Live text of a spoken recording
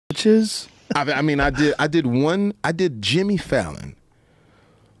speeches? I mean, I did Jimmy Fallon.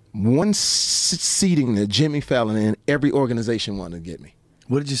 One seating that Jimmy Fallon and every organization wanted to get me.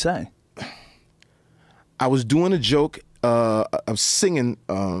 What did you say? I was doing a joke. I was singing.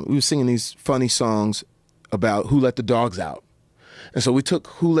 We were singing these funny songs about who let the dogs out, and so we took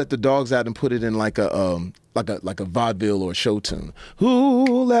 "Who Let the Dogs Out" and put it in like a vaudeville or a show tune.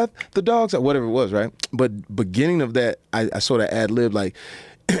 Who let the dogs out? Whatever it was, right? But beginning of that, I sort of ad-libbed like.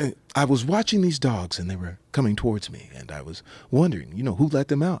 I was watching these dogs and they were coming towards me and I was wondering, who let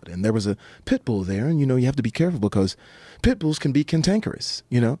them out? And there was a pit bull there and, you have to be careful because pit bulls can be cantankerous,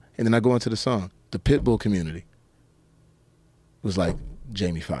 And then I go into the song, the pit bull community. It was like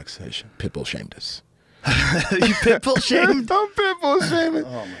Jamie Foxx says, pit bull shamed us. You pit bull shamed? Don't pit bull shame it.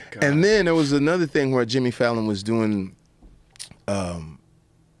 Oh my God. And then there was another thing where Jimmy Fallon was doing some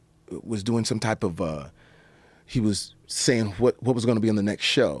type of, he was saying what was going to be on the next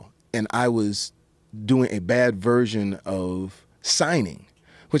show. And I was doing a bad version of signing,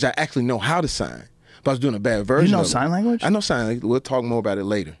 which I actually know how to sign. But I was doing a bad version You know of sign it. language? I know sign language. We'll talk more about it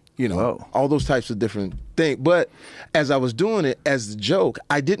later. Whoa. All those types of different things. But as I was doing it as a joke,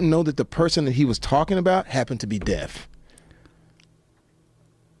 I didn't know that the person that he was talking about happened to be deaf.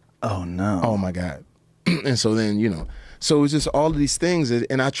 Oh, no. Oh, my God. And so then, so it was just all of these things.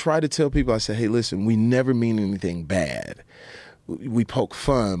 And I try to tell people, I say, hey, listen, we never mean anything bad. We poke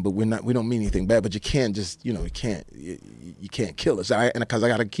fun, but we don't mean anything bad. But you can't just, you can't kill us. Because I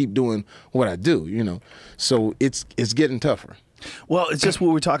got to keep doing what I do, So it's getting tougher. Well, it's just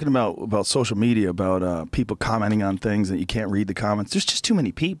what we're talking about social media, about people commenting on things that you can't read the comments. There's just too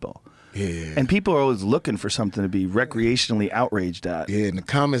many people. Yeah. And people are always looking for something to be recreationally outraged at. Yeah, and the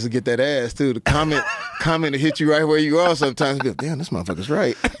comments will get that ass too. The comment will hit you right where you are sometimes. You go, damn, this motherfucker's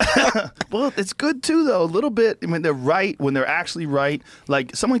right. Well, it's good too, though. A little bit. I mean, they're right when they're actually right.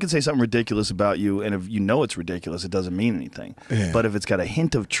 Like, someone can say something ridiculous about you, and if you know it's ridiculous, it doesn't mean anything. Yeah. But if it's got a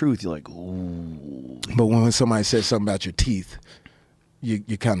hint of truth, you're like, ooh. But when somebody says something about your teeth, you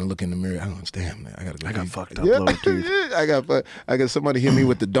kind of look in the mirror. I don't understand, man. I got fucked up lower teeth. I got somebody hit me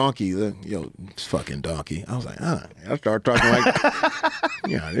with the donkey. Yo, it's fucking donkey. I was like, I started talking like,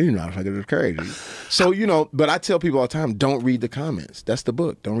 these motherfuckers are crazy. So but I tell people all the time, don't read the comments. That's the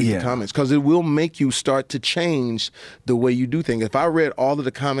book. Don't read the comments because it will make you start to change the way you do things. If I read all of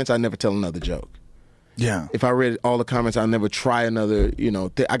the comments, I never tell another joke. Yeah. If I read all the comments, I'll never try another,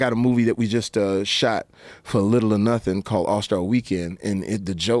 I got a movie that we just shot for little or nothing called All-Star Weekend, and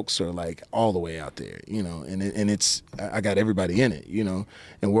the jokes are like all the way out there, and it's, I got everybody in it,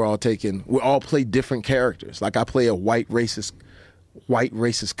 and we're all play different characters. Like I play a white racist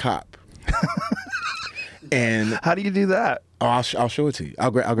cop. And how do you do that? Oh, I'll show it to you.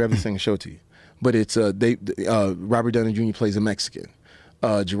 I'll grab this thing and show it to you. But it's, Robert Downey Jr. plays a Mexican.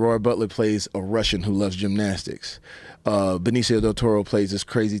 Gerard Butler plays a Russian who loves gymnastics. Benicio del Toro plays this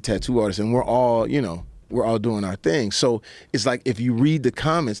crazy tattoo artist, and we're all doing our thing. So it's like if you read the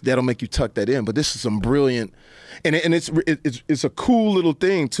comments, that'll make you tuck that in. But this is some brilliant, and it's a cool little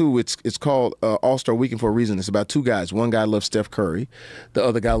thing too. It's called All-Star Weekend for a reason. It's about two guys. One guy loves Steph Curry, the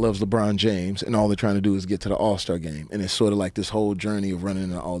other guy loves LeBron James, and all they're trying to do is get to the All-Star game. And it's sort of like this whole journey of running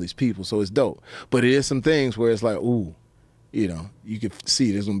into all these people. So it's dope. But it is some things where it's like, ooh. You could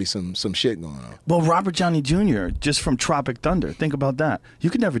see there's going to be some shit going on. Well, Robert Downey Jr., just from Tropic Thunder, think about that. You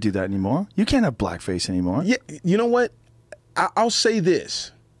could never do that anymore. You can't have blackface anymore. Yeah, you know what? I'll say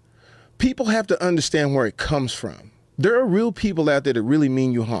this. People have to understand where it comes from. There are real people out there that really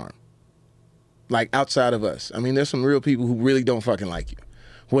mean you harm. Like outside of us. I mean, there's some real people who really don't fucking like you.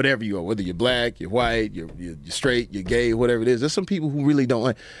 Whatever you are, whether you're black, you're white, you're straight, you're gay, whatever it is. There's some people who really don't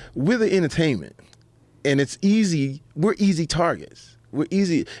like. We're the entertainment. And it's easy, we're easy targets.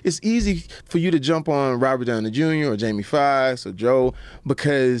 It's easy for you to jump on Robert Downey Jr. or Jamie Foxx or Joe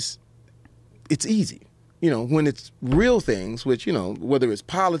because it's easy. When it's real things, which, whether it's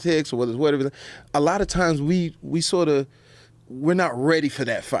politics or whether it's whatever, a lot of times we're not ready for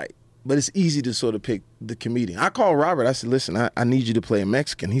that fight. But it's easy to sort of pick the comedian. I called Robert, I said, listen, I need you to play a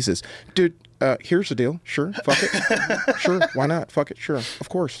Mexican. He says, dude, here's the deal. Sure, fuck it. Sure, why not? Fuck it, sure, of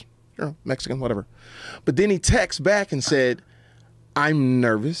course. Sure, Mexican, whatever. But then he texted back and said, I'm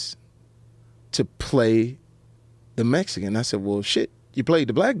nervous to play the Mexican. I said, well, shit, you played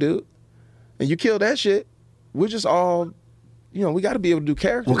the black dude and you killed that shit. We're just all, we got to be able to do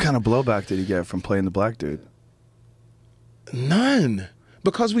characters. What kind of blowback did he get from playing the black dude? None.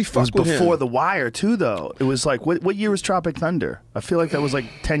 Because we fucked with him. It was before The Wire, too, though. It was like, what year was Tropic Thunder? I feel like that was like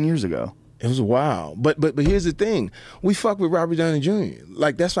 10 years ago. It was a while. But here's the thing. We fuck with Robert Downey Jr.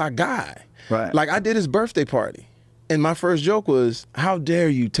 Like, that's our guy. Right. Like, I did his birthday party. And my first joke was, how dare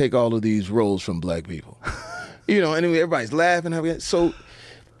you take all of these roles from black people? You know, and everybody's laughing. So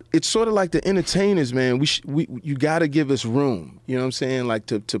it's sort of like the entertainers, man. You got to give us room. You know what I'm saying? Like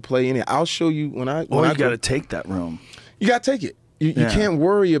to play in it. I'll show you when I. Or you got to take that room. You got to take it. You can't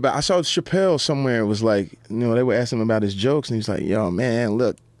worry about. I saw Chappelle somewhere. It was like, you know, they were asking him about his jokes, and he's like, "Yo, man,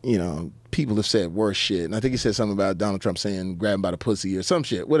 look, you know, people have said worse shit." And I think he said something about Donald Trump saying grab him by the pussy or some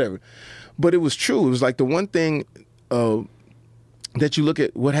shit, whatever. But it was true. It was like the one thing that you look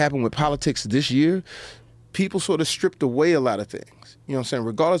at what happened with politics this year. People sort of stripped away a lot of things. You know what I'm saying?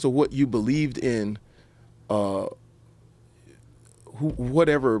 Regardless of what you believed in,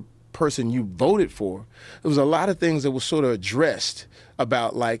 whatever person you voted for, there was a lot of things that was sort of addressed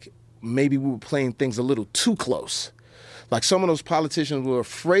about, like, maybe we were playing things a little too close. Like some of those politicians were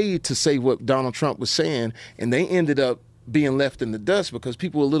afraid to say what Donald Trump was saying, and they ended up being left in the dust because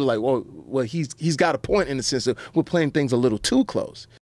people were a little like, well, he's got a point in the sense that we're playing things a little too close.